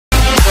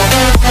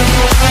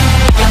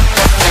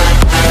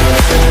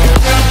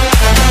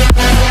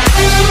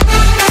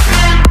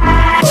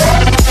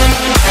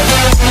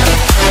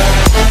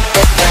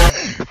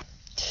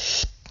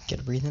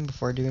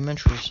before I do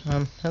adventures.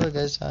 Hello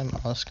guys, I'm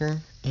Oscar,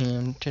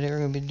 and today we're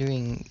going to be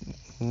doing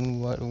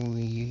what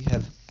we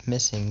have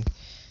missing,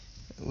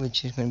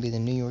 which is going to be the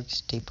New York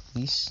State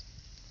Police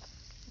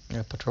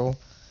patrol.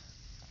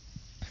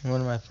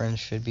 One of my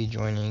friends should be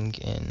joining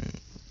in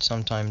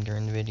sometime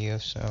during the video,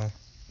 so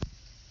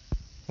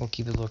we'll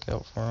keep a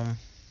lookout for him.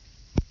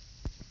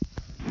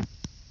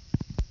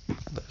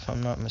 But if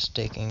I'm not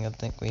mistaken, I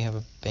think we have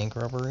a bank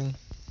robbery.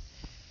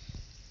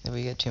 If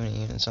we get too many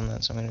units on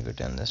that, so I'm going to go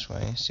down this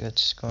way, see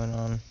what's going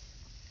on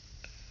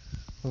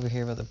over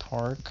here by the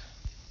park.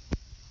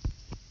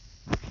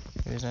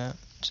 Who's that?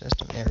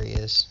 System. There he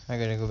is. I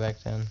gotta go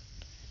back then.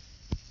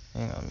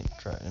 Hang on,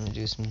 let me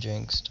do some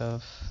jank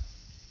stuff.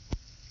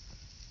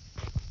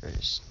 Or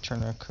just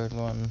turn our code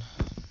one.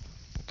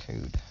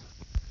 Code.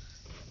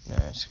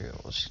 Alright, screw it.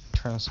 We'll just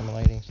turn on some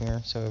lighting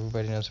here so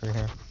everybody knows we're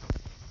here.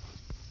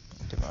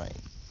 Get my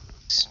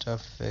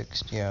stuff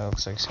fixed. Yeah, it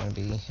looks like it's gonna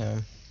be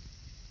him.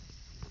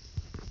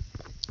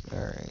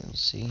 Alright, let's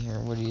see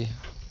here.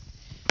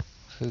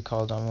 Who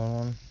called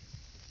 911?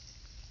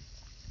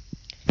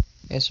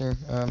 Yes, sir.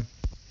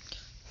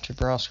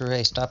 Trooper Oscar,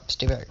 hey, stay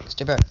back.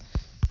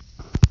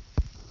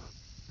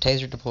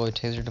 Taser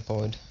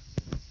deployed.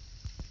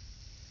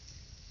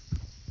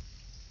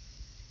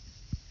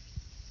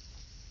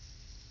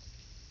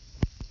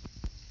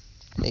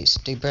 Hey,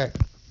 stay back.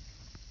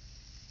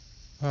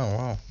 Oh,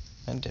 wow.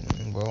 That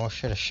didn't, well, I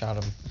should have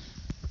shot him.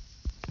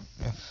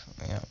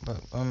 Yeah, but,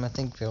 I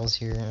think Bill's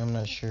here. I'm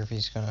not sure if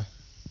he's gonna.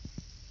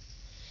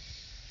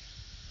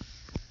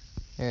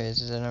 There he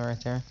is that him right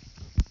there?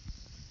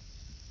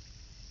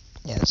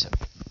 Yeah, that's him.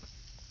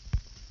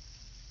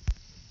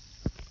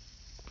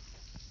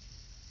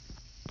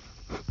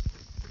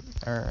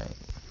 Alright.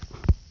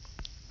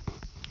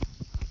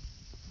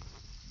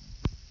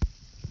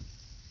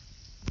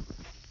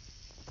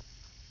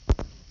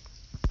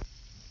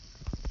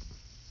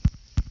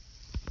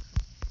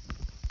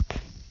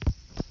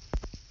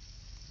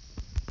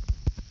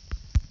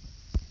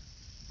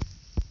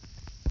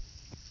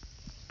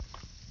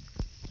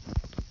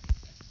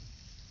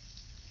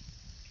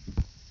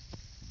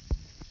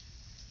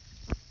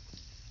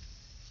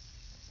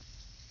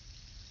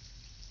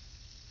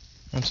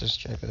 Let's just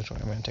check this way.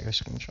 I'm gonna take a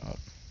screenshot.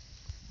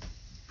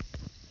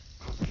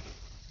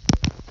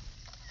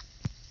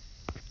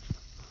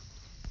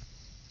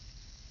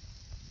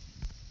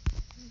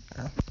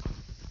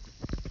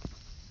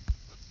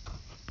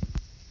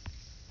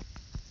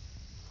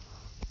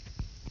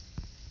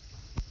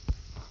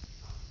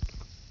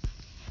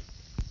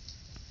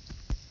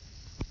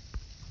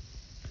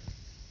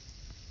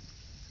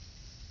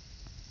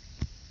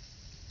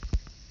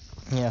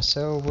 Yeah,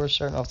 so we're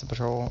starting off the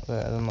patrol.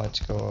 The lights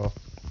go off.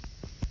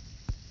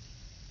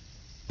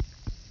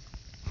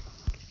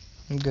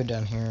 Go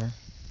down here.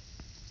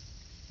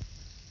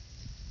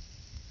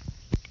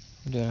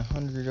 We're doing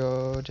 100.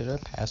 Oh, did I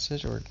pass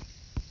it or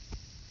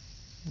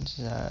is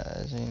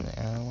it in the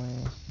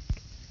alleyway?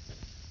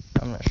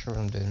 I'm not sure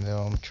what I'm doing,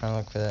 Bill. I'm trying to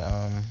look for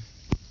that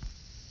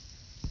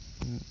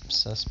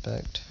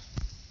suspect.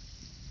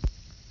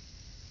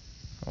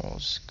 Oh,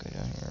 let's go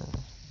down here.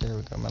 There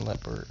we go. My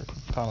leopard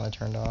finally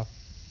turned off.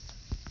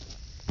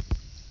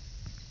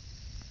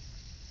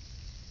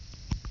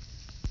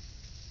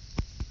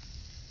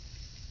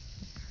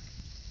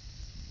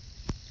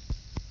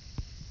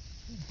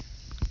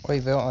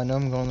 Wait, Bill, I know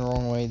I'm going the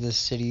wrong way. This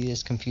city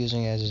is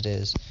confusing as it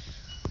is.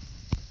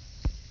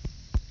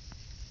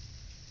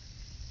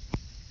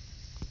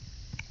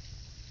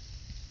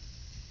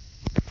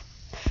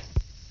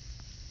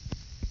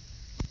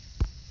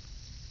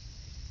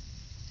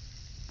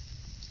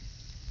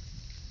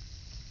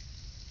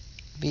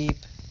 Beep,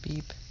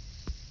 beep.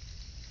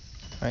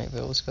 Alright,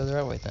 Bill, let's go the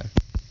right way then.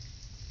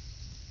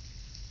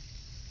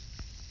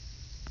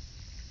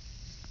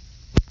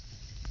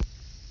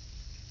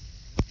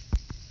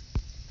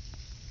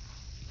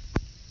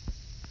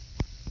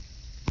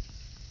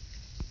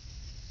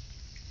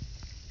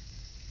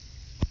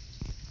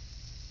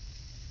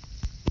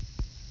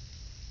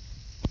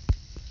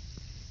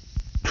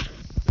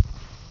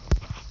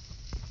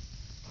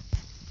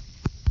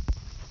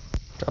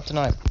 Drop the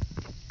knife.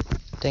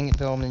 Dang it,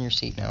 Bill, I'm in your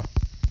seat now.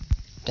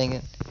 Dang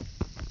it.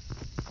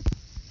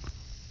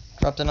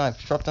 Drop the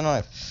knife.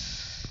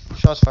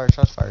 Shots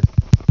fired.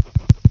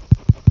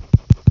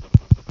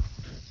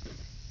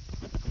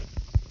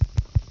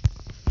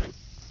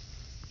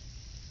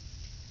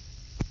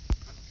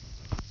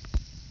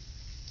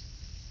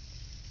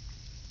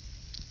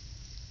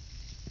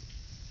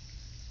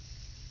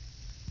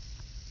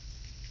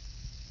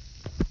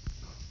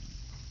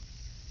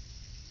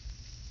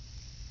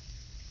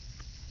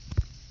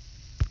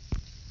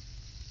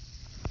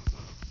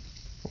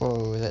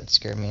 Whoa, that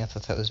scared me. I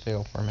thought that was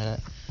Bill for a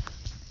minute.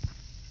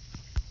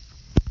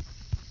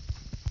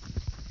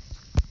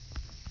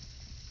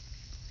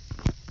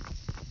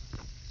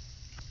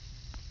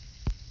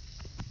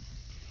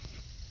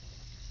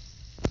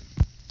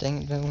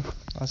 Dang it, Bill.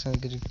 I was gonna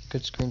get a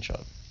good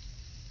screenshot.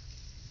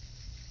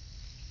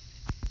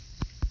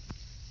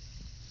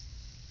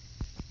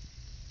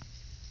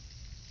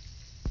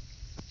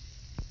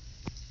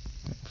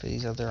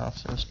 these other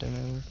officers to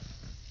move.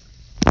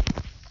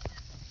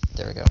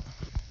 There we go.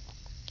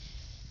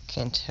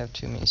 Can't have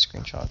too many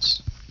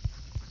screenshots.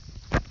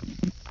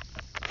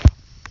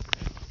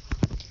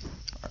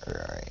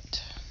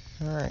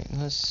 Alright,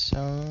 let's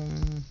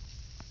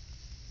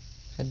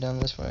head down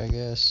this way, I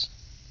guess.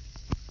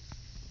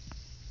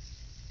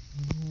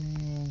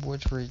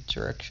 Which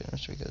direction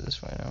should we go?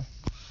 This way now?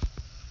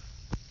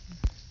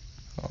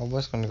 I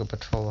was going to go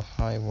patrol the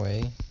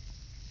highway,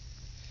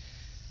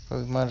 but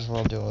we might as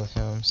well deal with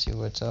him, see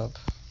what's up.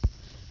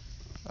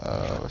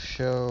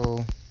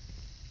 Show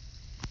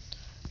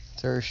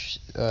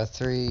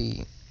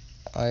 3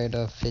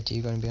 Ida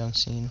 50 going to be on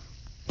scene.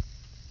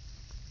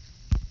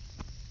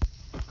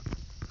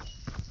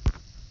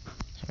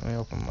 Let me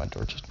open my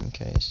door just in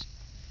case.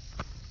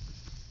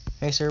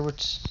 Hey sir,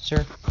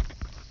 sir?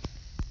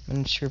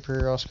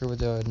 Trooper Oscar with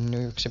the New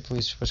York City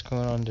Police. What's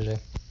going on today?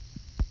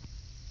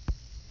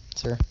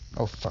 Sir?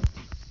 Oh fuck.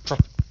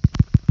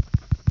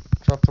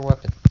 Drop the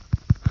weapon.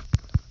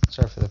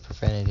 Sorry for the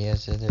profanity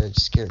as there, it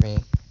scared me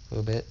a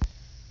little bit.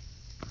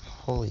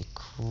 Holy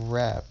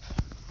crap.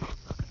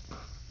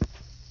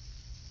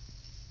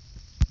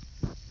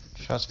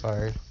 Shots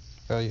fired.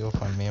 Well, you'll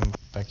find me. I'm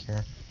back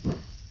here.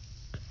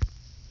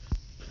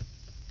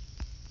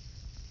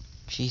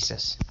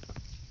 Jesus.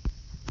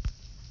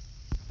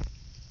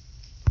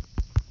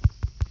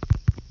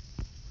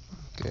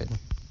 Good.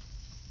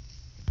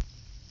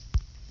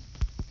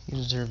 You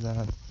deserve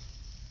that.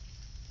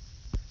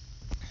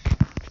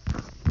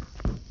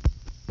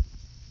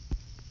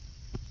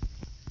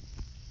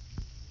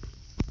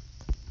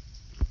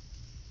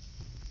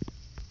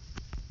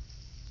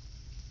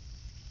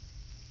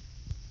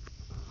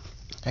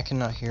 I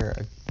cannot hear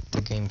the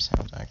game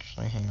sound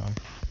actually. Hang on.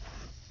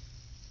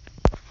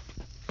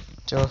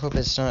 So I hope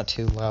it's not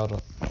too loud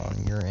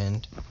on your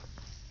end.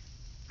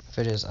 If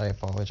it is, I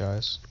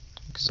apologize.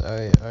 Because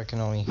I can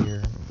only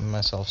hear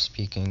myself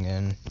speaking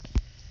and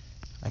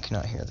I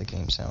cannot hear the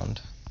game sound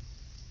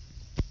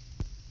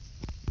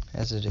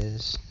as it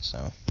is,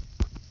 so.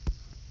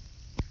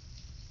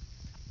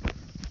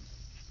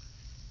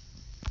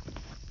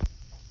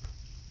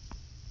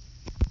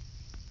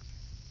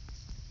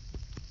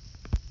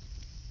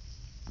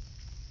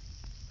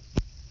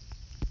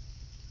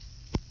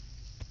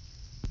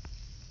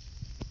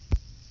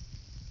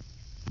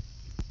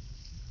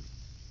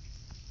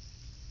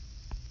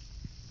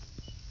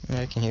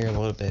 I can hear a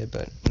little bit,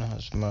 but not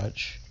as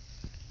much.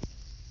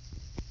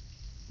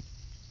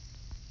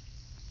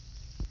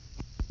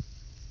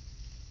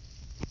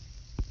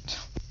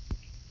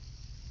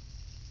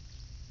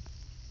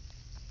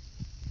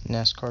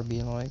 NASCAR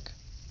be like.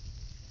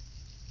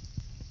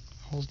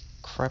 Holy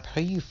crap, how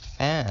are you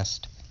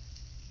fast?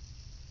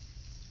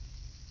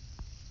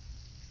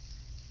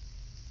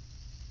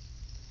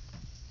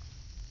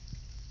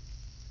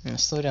 Now,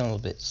 slow down a little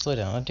bit. Slow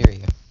down, I dare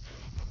you.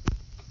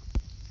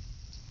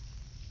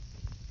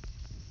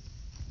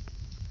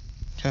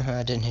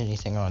 I didn't hit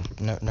anything on.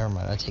 No, never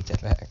mind, I take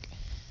that back.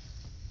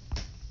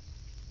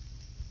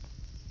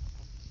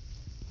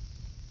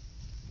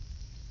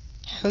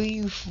 How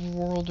you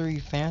world are you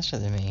faster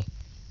than me?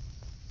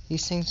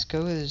 These things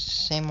go the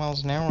same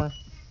miles an hour.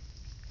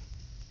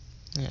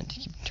 Yeah,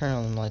 turn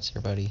on the lights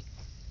here, buddy.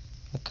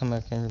 I'll come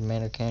back in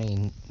Manor County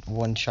and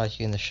one-shot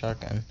you in the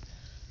shotgun.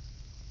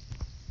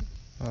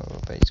 Oh,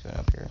 but he's going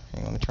up here.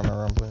 Hang on, let me turn my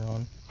rumbler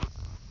on.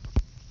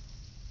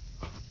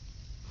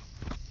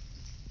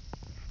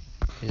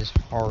 It is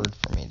hard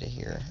for me to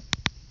hear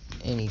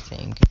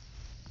anything.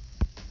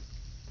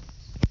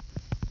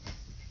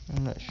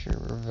 I'm not sure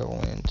where Ville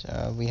went.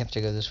 We have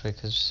to go this way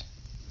because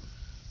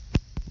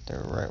the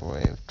right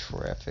way of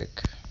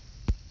traffic.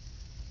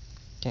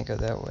 Can't go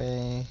that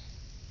way.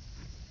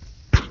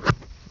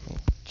 Let me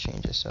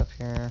change this up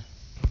here.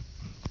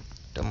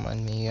 Don't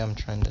mind me, I'm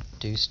trying to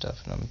do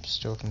stuff and I'm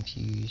still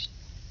confused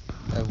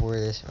of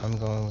where I'm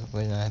going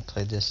when I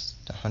played this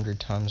 100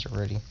 times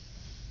already.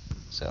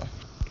 So.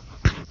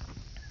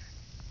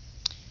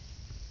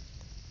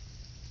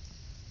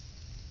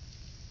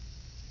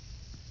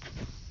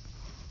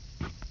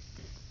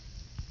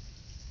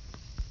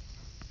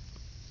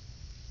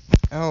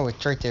 Oh,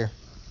 it's right there.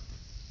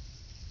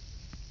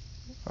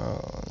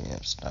 Oh, yeah,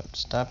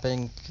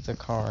 stopping the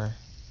car.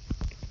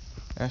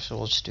 Actually,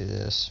 we'll just do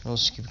this. We'll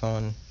just keep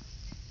going.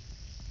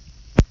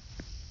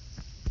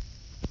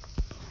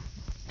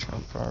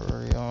 Trunk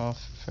priority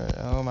off.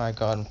 Oh my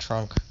god,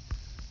 trunk.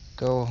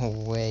 Go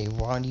away.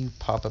 Why do you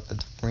pop up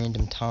at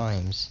random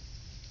times?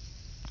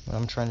 When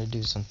I'm trying to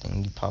do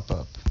something, you pop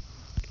up.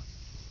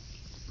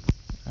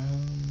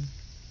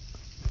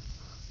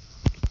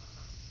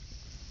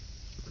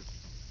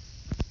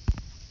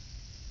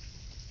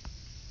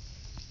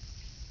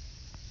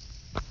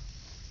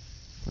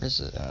 Where's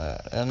it?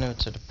 I know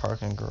it's at the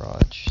parking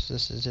garage.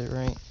 This is it,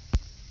 right?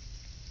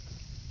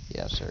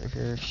 Yeah, it's right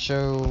here.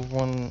 Show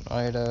 1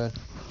 Ida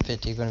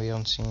 50 gonna be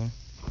on scene.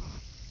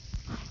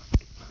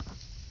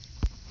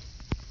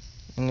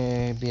 I'm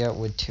gonna be out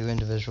with 2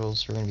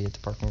 individuals who are gonna be at the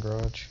parking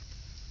garage.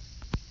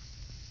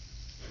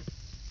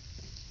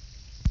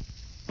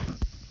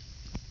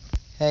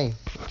 Hey,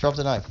 drop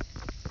the knife.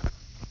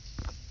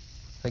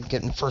 Like,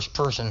 get in first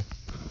person.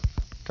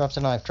 Drop the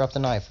knife, drop the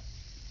knife.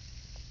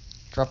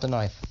 Drop the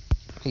knife.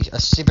 Hey, a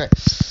secret.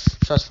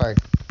 Shots fired.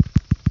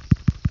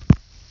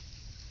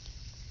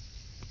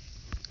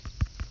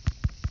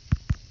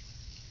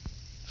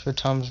 So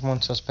Tom's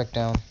one suspect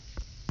down.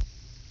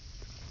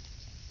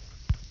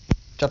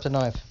 Drop the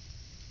knife.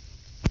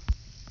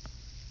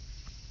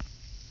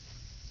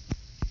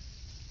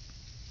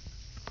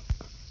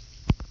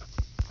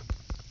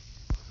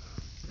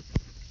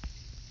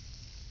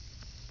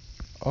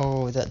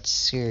 Oh, that's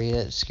scary.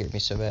 That scared me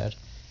so bad.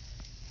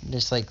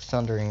 It's like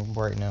thundering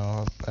right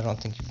now. I don't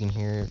think you can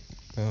hear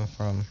it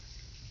from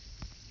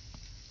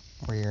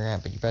where you're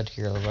at, but you're about to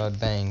hear a loud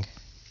bang.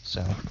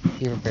 So,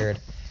 be prepared.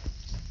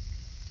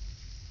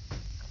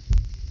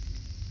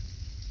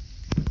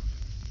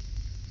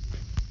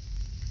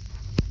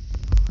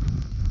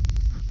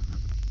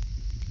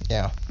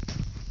 Yeah.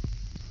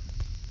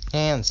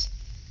 Hands.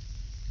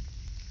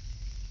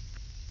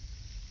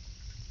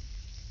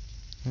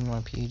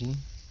 NYPD.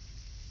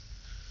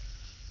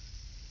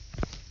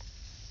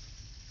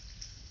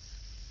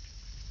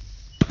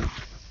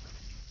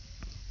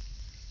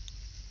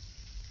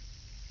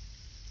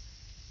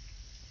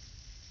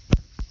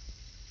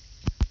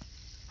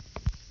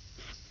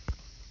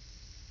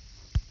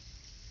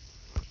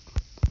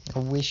 I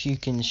wish you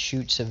can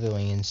shoot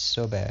civilians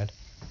so bad.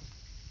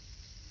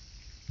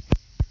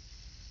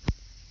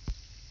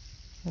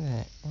 Look at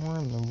that. Where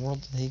in the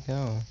world did he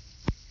go?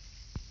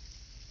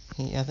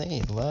 I think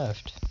he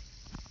left.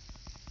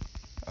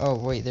 Oh,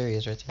 wait, there he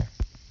is right there.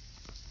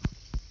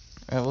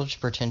 Alright, we'll just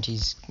pretend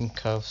he's in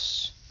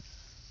cuffs.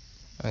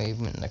 Oh, he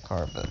went in the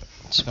car, but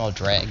it smell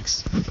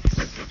drags.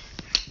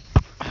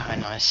 Ah,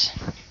 nice.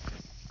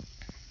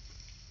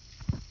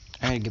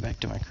 I gotta get back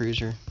to my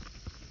cruiser.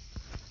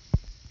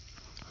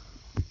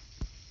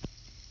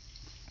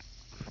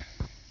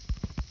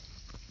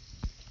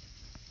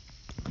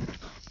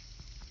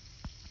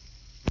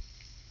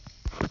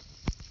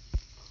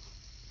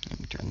 Let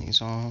me turn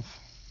these off.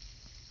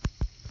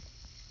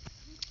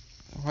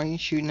 Why are you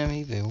shooting at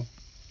me, Bill?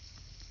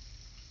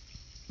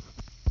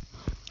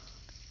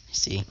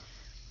 See.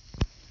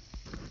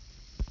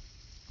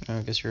 Oh,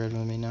 I guess you're riding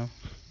with me now.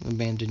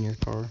 Abandon your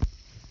car.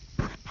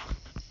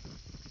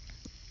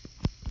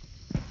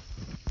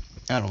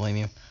 I don't blame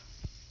you.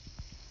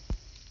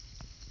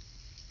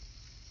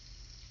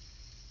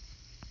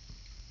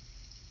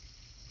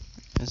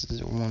 This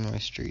is a one-way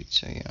street,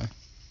 so yeah.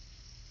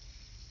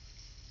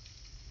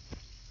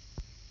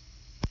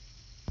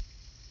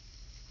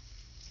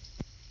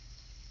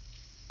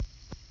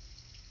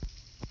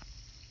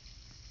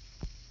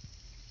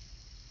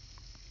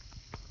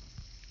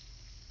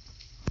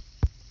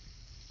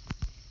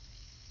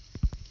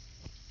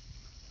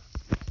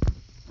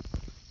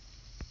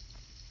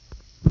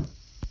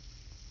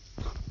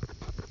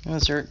 No,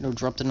 sir. No,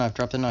 drop the knife,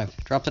 drop the knife,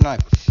 drop the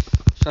knife.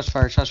 Shots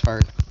fired, shots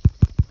fired.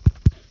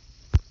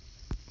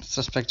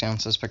 Suspect down,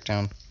 suspect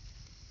down.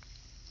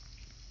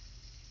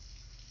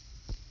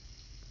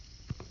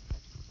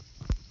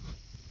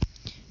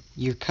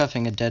 You're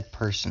cuffing a dead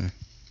person.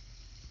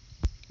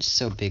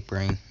 So big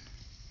brain.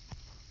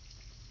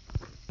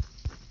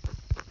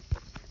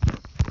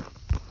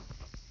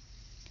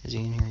 Is he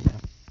in here? Yeah.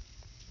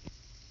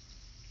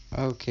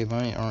 Okay,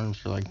 my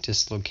arms are like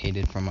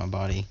dislocated from my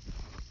body.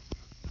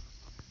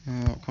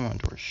 Oh, come on,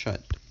 door,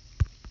 shut.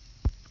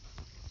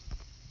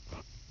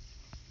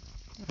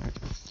 I have to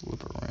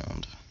flip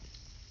around.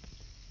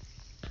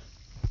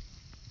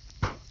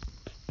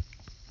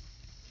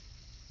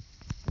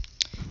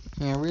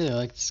 Yeah, I really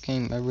like this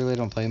game. I really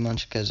don't play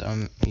much because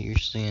I'm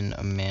usually in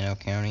Mano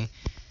County.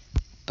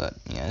 But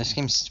yeah, this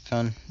game's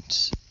fun.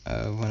 It's,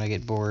 when I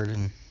get bored,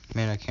 and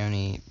Mano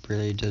County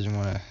really doesn't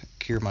want to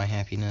cure my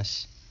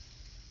happiness.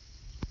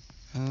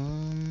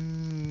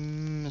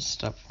 Let's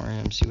stop for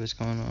him, see what's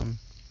going on.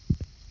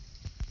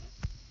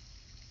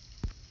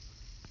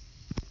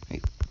 Hey,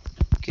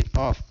 get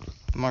off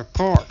my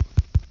car!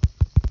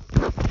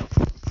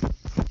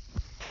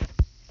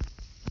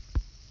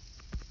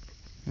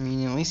 I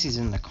mean, at least he's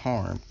in the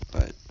car,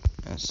 but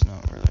that's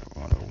not really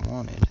what I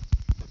wanted.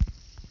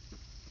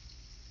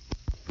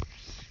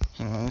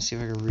 Hang on, let's see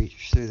if I can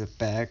reach through the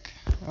back.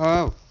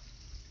 Oh!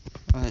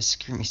 Oh, that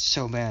scared me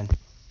so bad.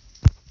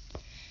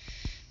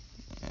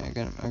 I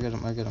got him, I got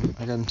him, I got him.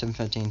 I got him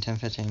 10-15,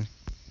 10-15.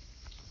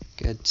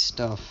 Good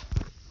stuff.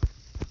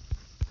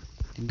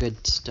 The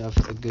good stuff,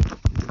 the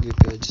good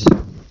goods.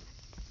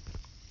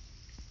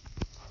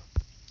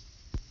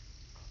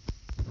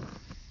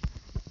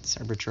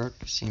 Cybertruck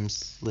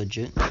seems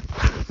legit.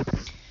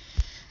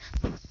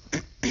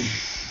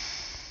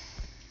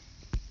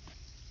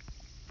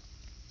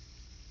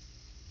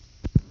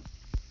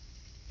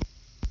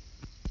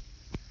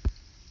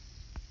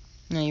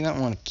 No, you might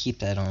want to keep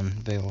that on,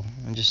 Vale.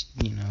 And just,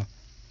 you know.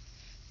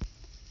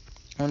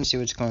 I want to see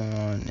what's going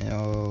on.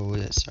 Oh,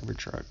 that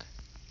Cybertruck.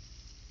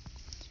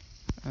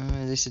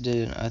 At least it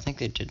did. I think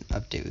they did an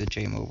update with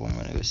J-Mobile. I'm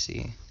gonna go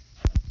see.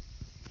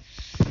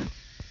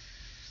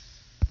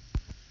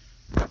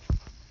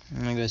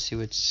 I'm gonna go gotta see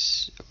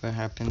what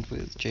happened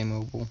with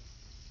J-Mobile.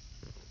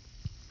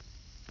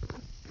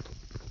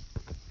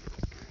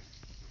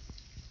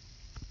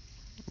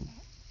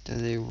 Do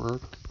they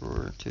work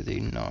or do they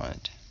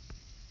not?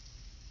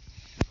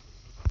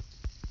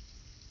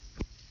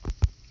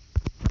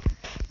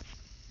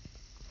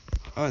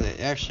 Oh,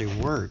 they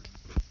actually work.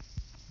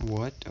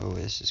 What? Oh,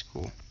 this is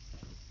cool.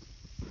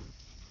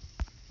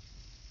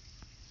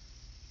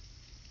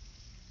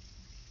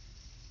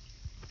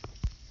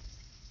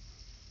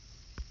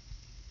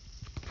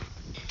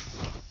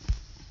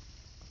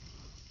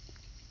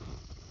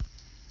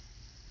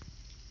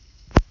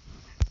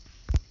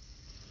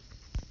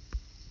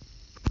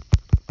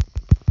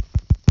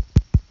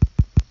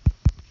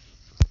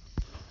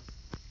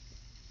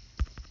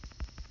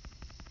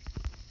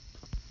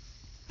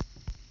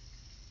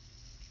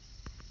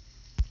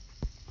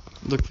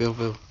 Look,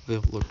 Bill,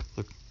 look,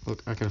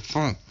 I got a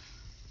phone.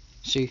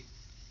 See?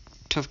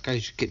 Tough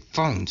guys get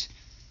phones.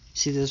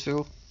 See this,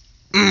 Phil?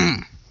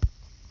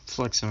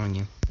 Flexing on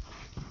you.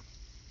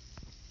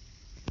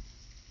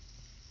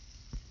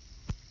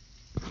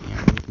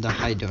 Yeah, the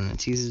high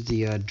donuts. These are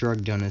the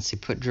drug donuts. They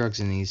put drugs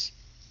in these.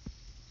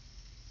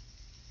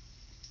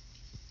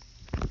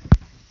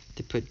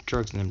 They put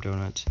drugs in them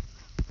donuts.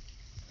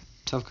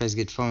 Tough guys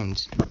get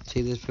phones.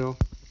 See this, Phil?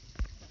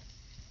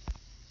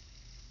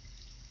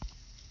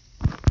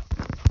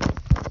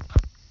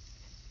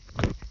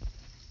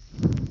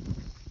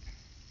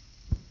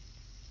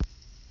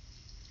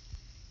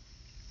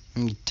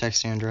 I'm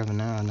texting and driving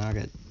now, and now I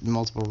got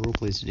multiple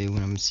roleplays to do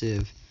when I'm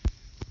Civ.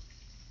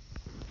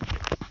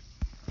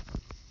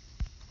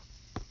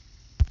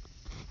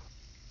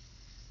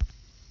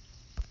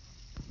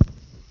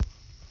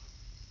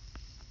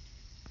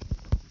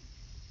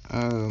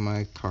 Oh,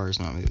 my car is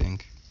not moving.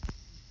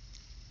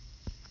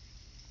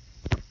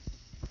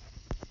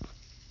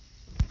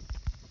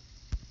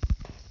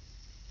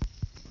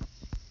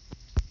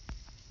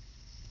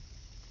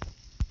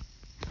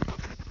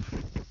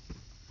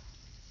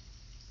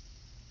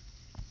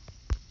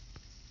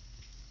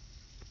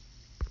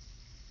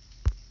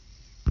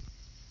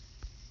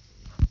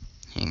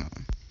 Hang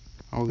on.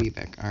 I'll be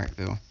back. Alright,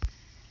 Bill.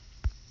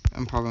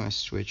 I'm probably gonna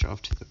switch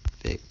off to the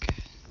Vic.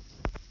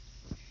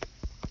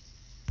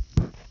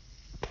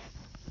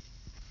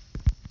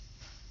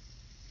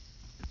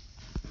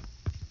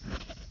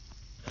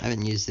 I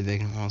haven't used the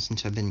Vic in a while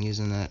since I've been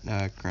using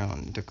that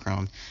Crown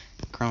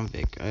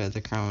Vic,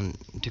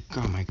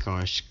 oh my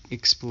gosh,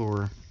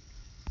 Explorer.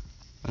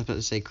 I was about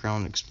to say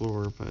Crown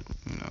Explorer, but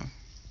you know.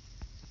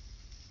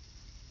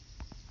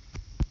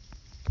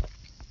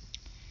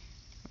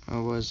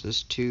 What was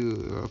this?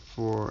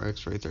 4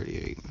 X-ray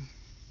 38.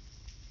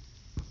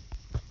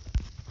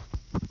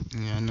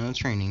 Yeah, no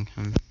training.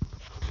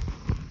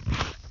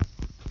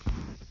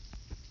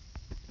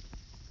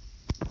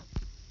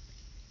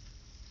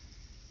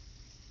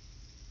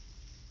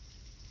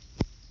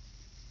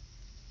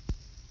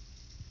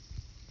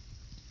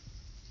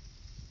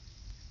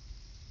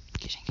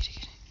 Get in.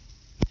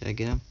 Did I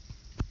get him?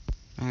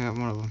 I got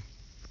one of them.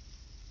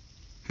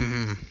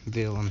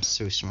 Bill, I'm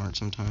so smart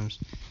sometimes.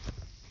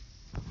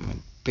 I'm a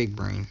big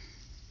brain.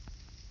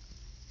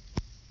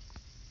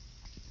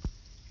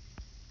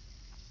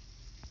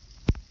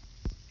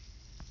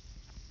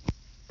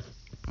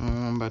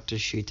 I'm about to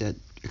shoot that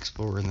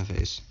Explorer in the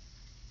face.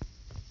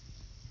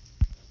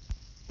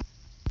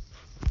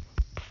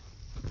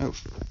 Oh.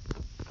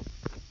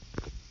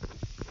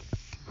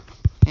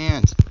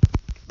 Hands.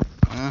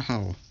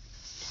 Oh.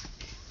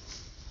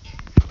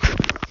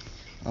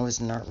 I was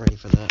not ready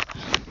for that.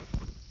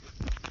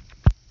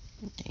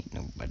 Ain't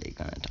nobody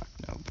gonna talk,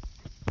 nope.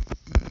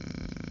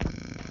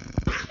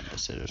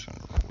 So I just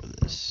wanna roll with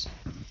this.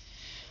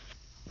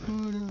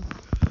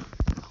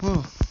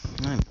 Oh,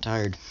 I'm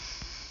tired.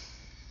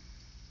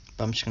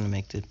 But I'm just gonna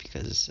make this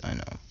because I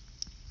know.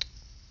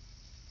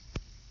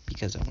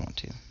 Because I want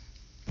to.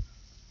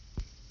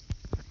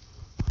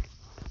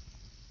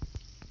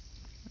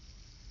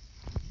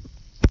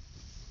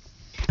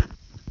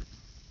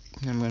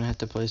 I'm gonna have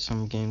to play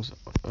some games,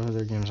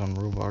 other games on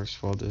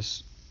Roblox while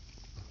this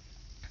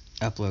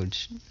upload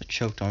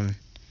choked on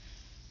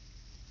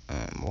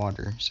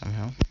water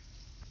somehow.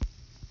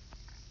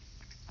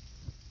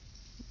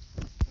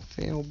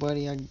 Fail,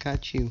 buddy, I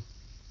got you.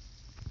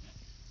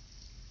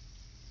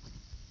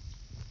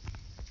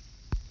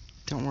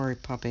 Don't worry,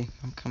 Poppy,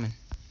 I'm coming.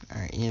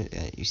 Alright,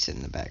 you sit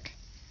in the back.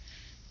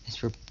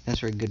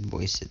 That's where good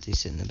boys sit, they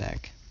sit in the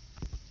back.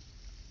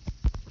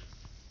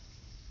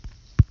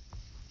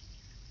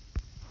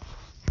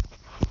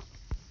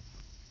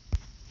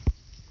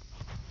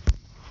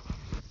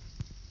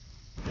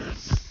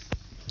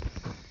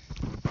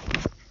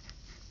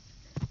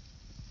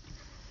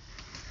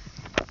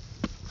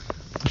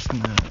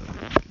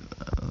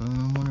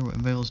 I wonder what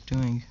Vale's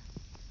doing.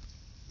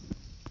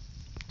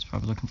 He's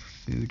probably looking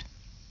for food.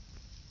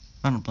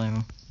 I don't blame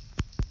him.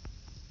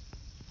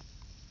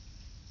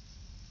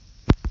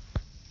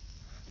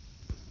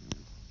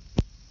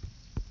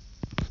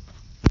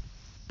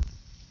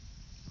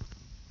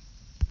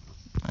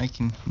 I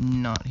can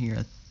not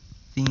hear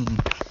thing.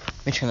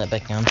 Let me turn that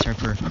back down. Sorry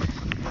for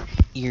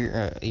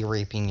ear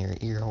raping your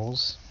ear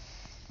holes.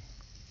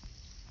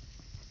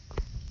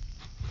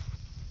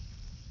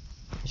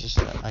 It's just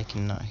that I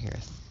cannot hear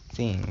a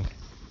thing.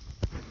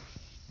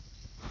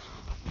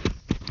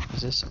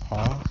 Is this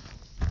off?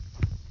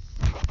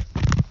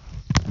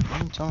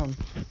 It's on.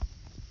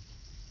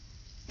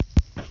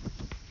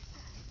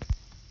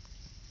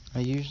 I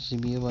usually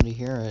be able to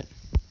hear it.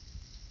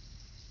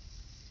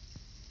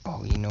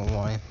 Oh, you know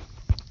why?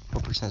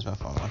 What percent is my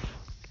phone on?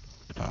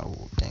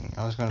 Oh, dang.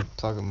 I was gonna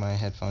plug my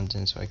headphones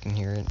in so I can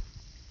hear it.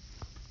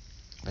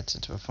 But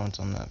since my phone's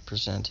on that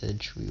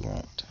percentage, we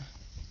won't.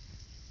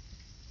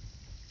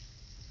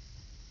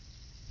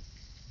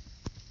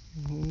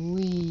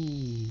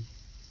 Wee.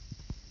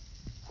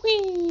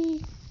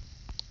 Wee.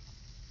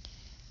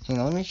 Hang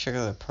on, let me check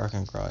out the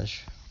parking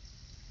garage.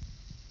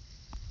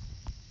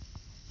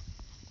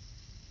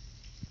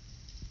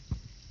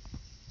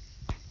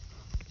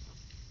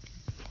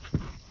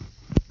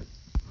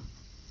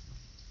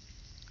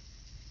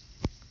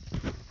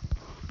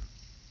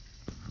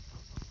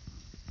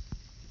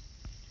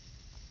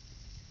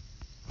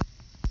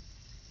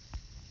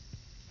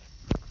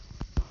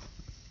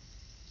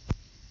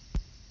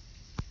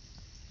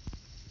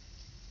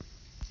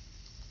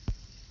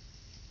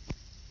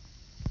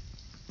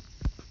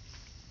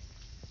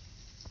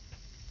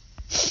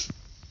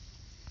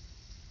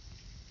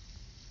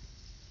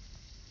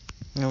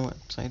 You know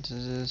what site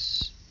is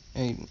this?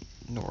 8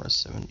 North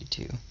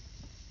 72.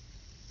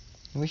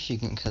 I wish you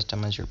can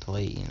customize your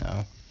plate, you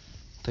know.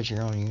 Put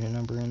your own unit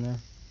number in there.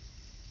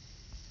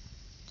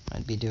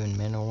 I'd be doing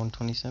manual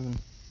 127.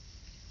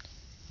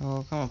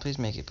 Oh, come on, please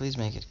make it, please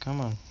make it. Come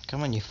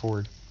on, you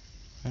Ford.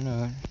 I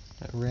know it.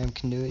 That Ram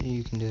can do it,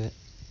 you can do it.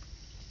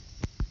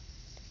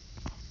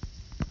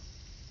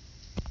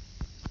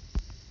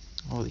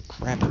 Holy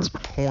crap, it's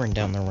pouring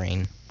down the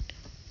rain.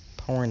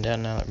 Pouring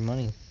down that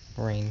money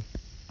rain.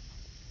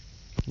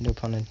 No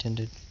pun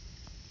intended.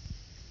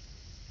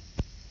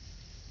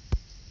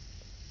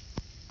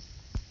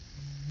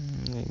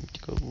 Maybe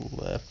to go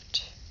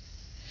left.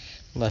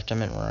 Left, I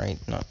meant right.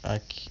 Not,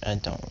 I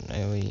don't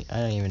know. I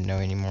don't even know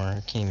anymore.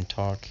 I can't even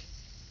talk.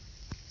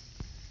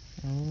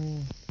 Oh.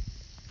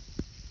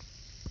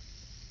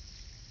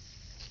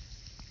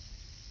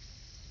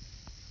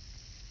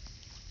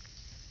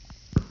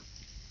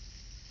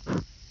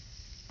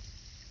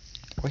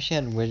 I wish you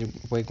had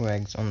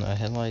wigwags on the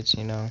headlights,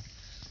 you know?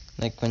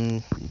 Like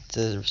when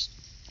the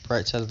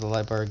right side of the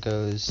light bar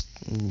goes,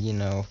 you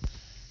know,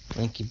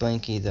 blinky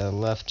blinky, the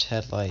left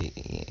headlight,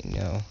 you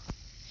know,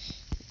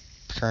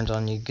 turns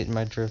on, you get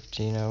my drift,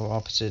 you know,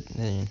 opposite,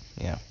 and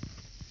yeah.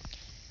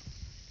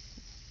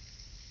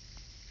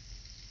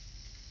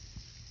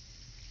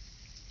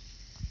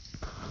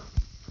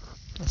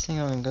 This thing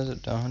only goes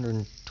up to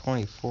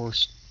 124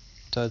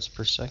 studs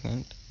per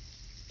second,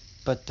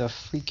 but the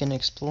freaking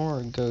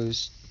Explorer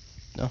goes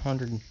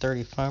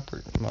 135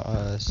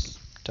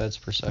 studs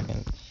per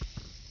second.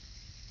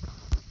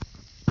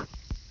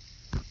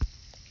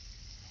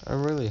 I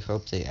really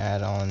hope they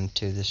add on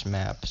to this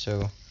map,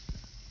 so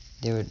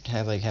they would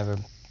have a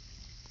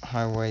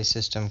highway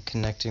system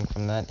connecting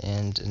from that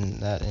end and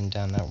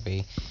down that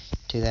way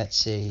to that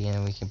city,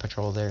 and we can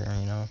patrol there,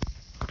 you know.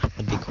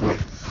 That'd be cool.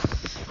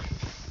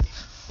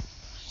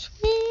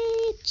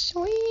 Sweet,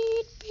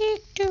 sweet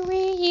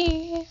victory,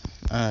 yeah.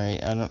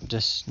 Alright, I don't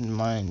just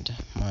mind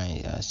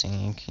my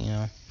singing, you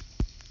know.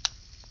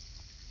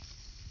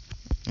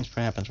 That's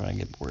what happens when I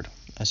get bored.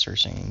 I start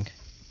singing.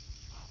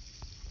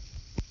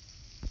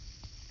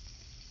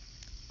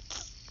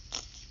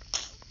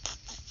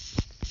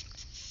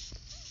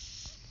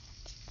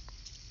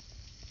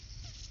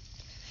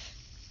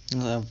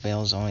 The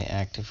veil's only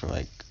active for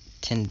like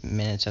 10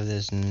 minutes of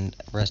this, and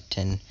the rest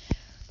 10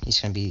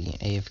 he's gonna be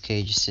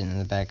AFK just sitting in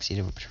the back seat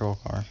of a patrol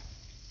car.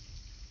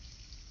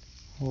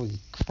 Holy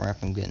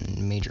crap, I'm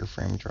getting major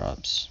frame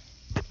drops.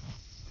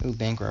 Ooh,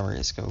 bank robbery,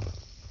 let's go.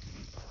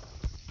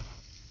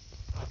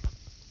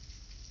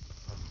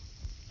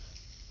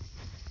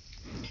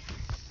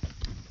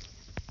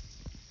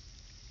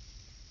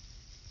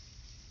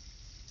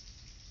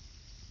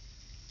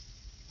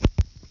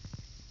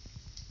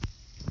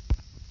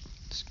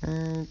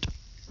 Skirt.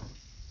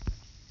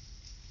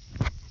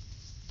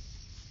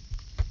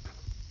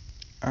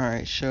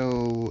 Alright,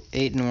 so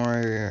 8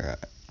 Nor,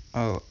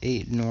 oh,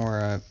 8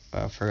 Nor,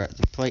 forgot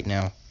the plate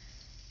now.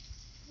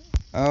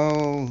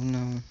 Oh,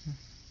 no.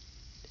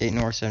 8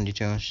 North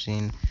 72, I'm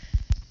seeing.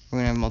 We're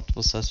gonna have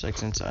multiple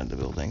suspects inside the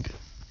building.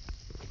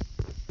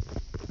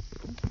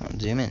 Come on,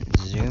 zoom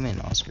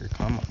in, Oscar,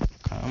 come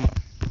on.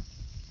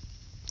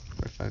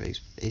 45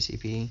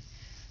 ACP.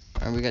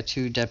 Alright, we got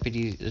two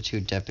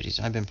deputies,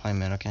 I've been playing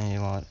Mental County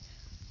a lot.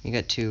 We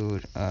got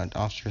two,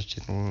 officers to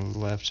the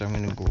left, so I'm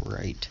gonna go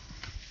right.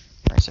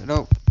 Right side,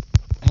 oh!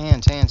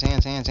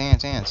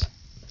 Hands.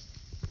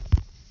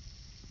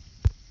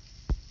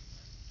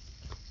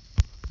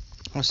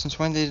 Well, since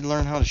when did they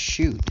learn how to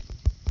shoot?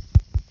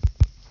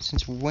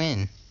 Since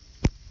when?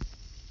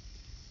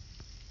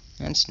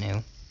 That's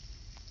new.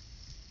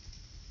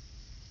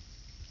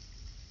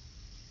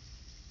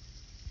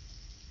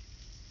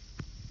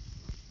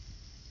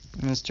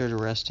 I'm gonna start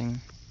arresting.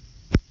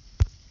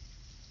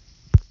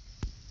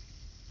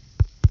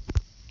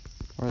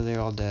 Or are they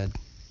all dead?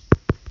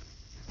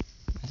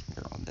 I think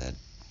they're all dead.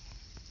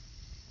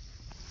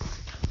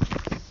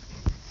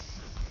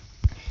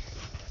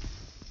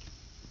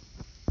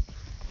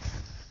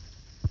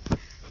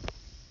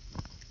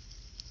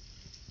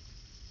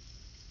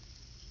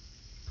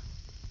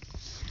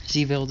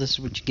 See, Bill, this is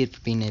what you get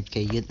for being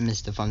AFK. You get to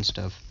miss the fun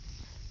stuff.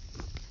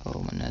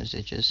 Oh, my nose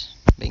itches.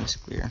 Bank's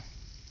clear.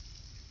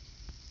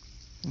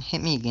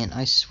 Hit me again.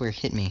 I swear,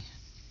 hit me.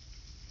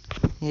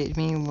 Hit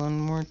me one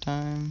more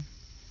time.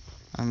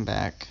 I'm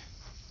back.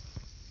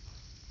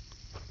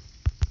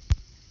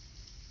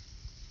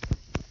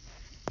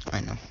 I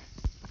know.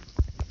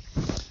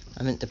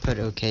 I meant to put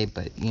okay,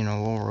 but, you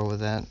know, we'll roll with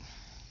that.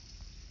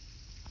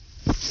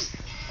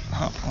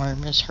 My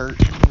arm is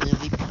hurting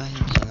really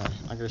bad.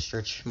 I gotta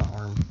stretch my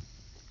arm.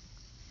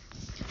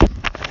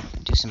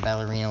 Do some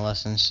ballerina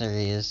lessons. There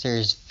he is.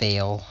 There's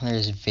Vale.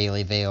 There's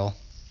Vale.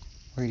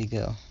 Where'd he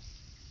go?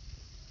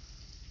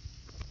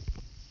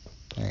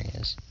 There he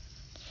is.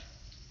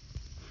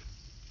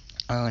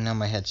 Oh, now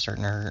my head's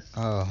starting to hurt.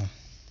 Oh.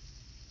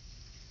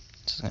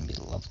 This is gonna be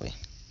lovely.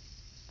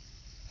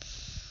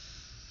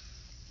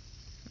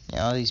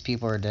 Yeah, all these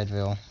people are dead,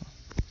 Vale.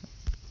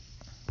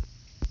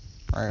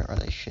 Or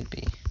they should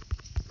be.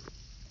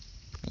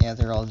 Yeah,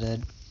 they're all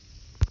dead.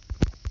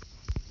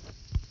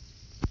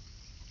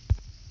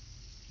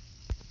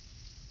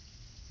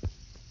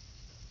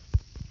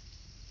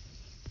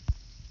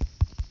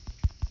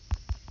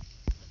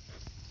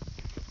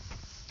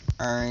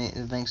 Alright,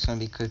 the bank's gonna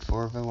be good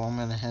for it, but I'm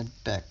gonna head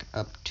back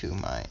up to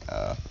my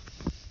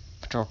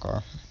patrol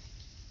car.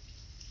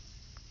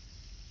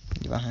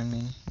 You behind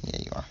me? Yeah,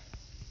 you are.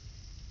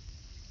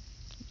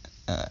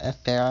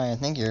 FBI, I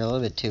think you're a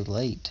little bit too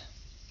late.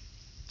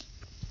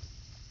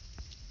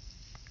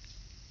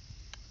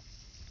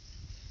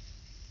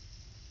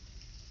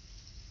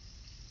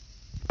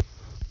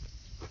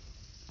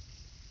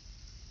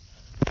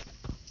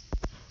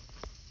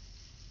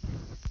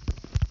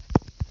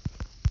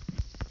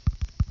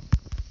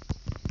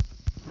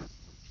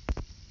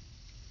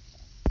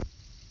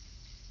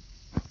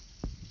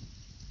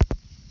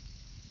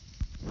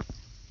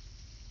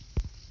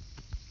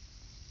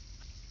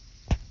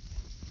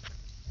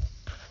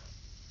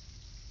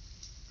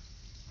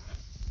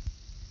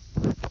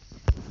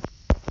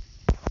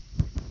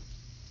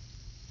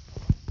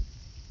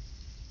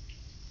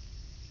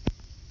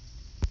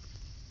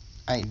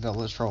 Alright, Bill,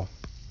 let's roll.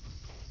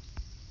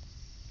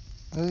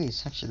 Ooh,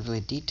 it's actually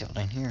really detailed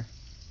in here.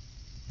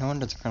 No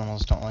wonder the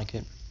criminals don't like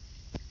it.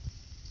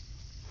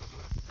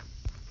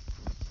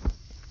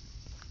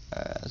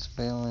 Is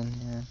Bill in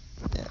here?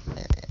 Yeah,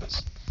 there he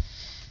is.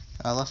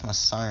 I left my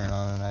siren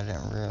on and I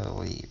didn't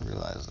really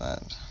realize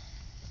that.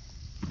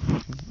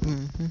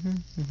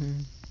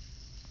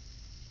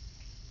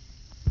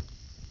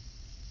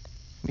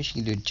 We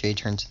should do J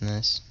turns in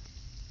this.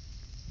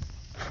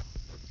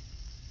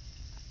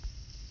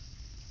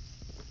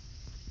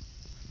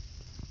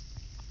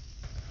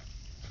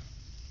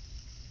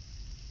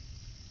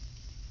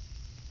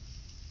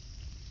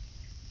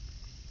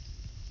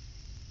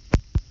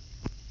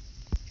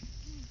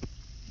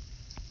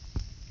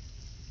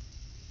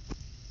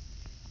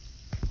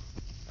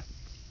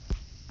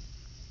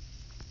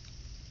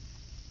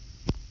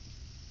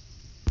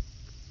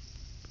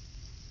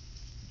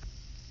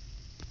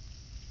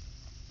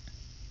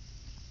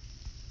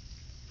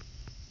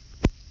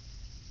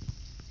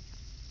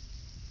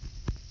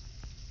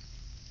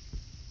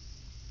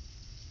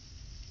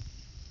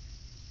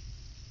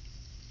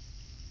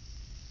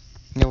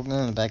 Yeah, we're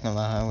going back on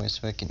the highway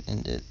so I can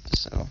end it,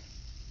 so.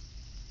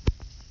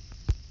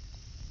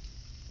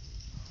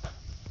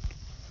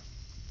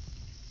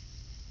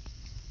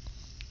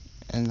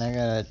 And I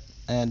gotta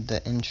add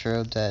the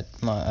intro that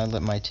I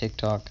let my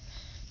TikTok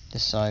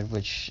decide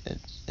which it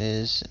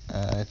is.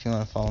 If you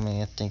want to follow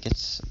me, I think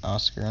it's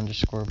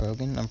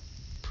Oscar_Bogan. I'm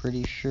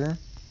pretty sure.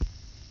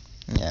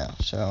 Yeah,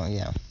 so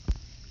yeah.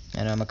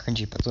 And I'm a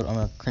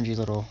cringy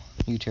little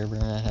YouTuber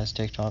that has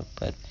TikTok,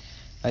 but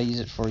I use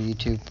it for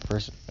YouTube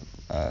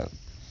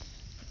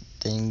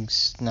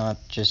things, not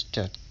just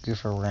to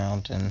goof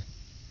around and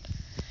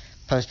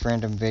post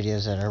random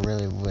videos that I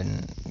really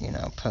wouldn't, you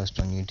know, post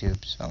on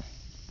YouTube. So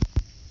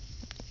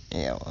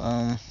yeah,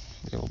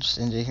 we'll just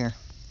end it here.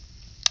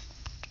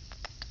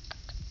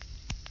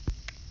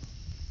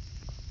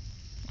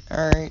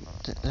 Alright,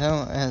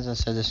 so as I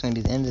said, this is going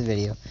to be the end of the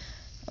video.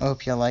 I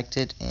hope y'all liked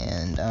it,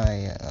 and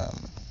I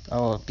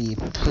will be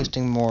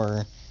posting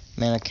more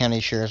Mana County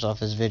Sheriff's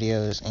Office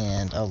videos,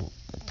 and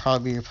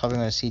you're probably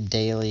going to see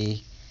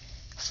daily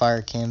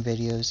fire cam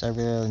videos. I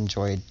really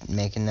enjoyed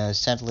making those.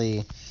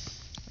 Sadly,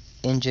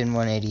 Engine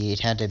 188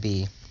 had to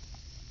be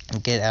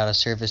get out of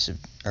service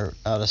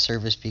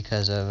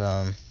because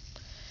of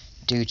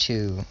due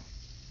to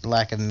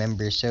lack of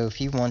members. So if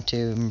you want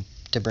to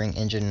bring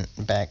Engine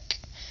back,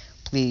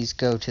 please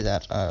go to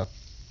that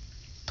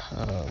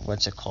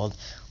what's it called,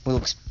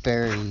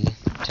 Wilkes-Barre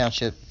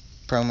Township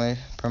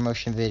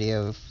promotion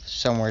video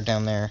somewhere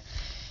down there,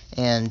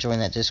 and join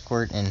that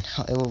Discord, and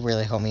it will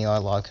really help me out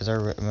a lot because I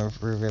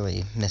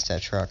really missed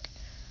that truck.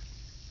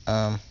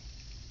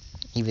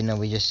 Even though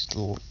we just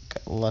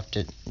left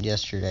it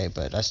yesterday,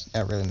 but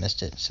I really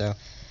missed it. So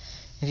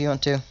if you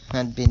want to,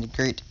 that'd be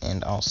great,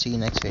 and I'll see you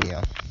next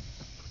video.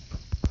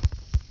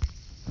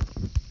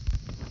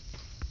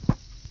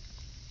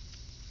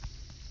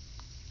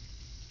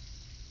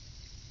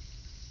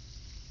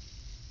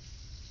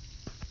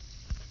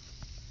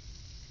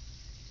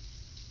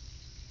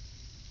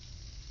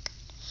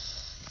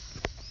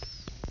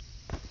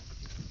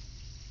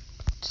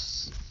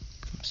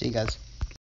 See you guys.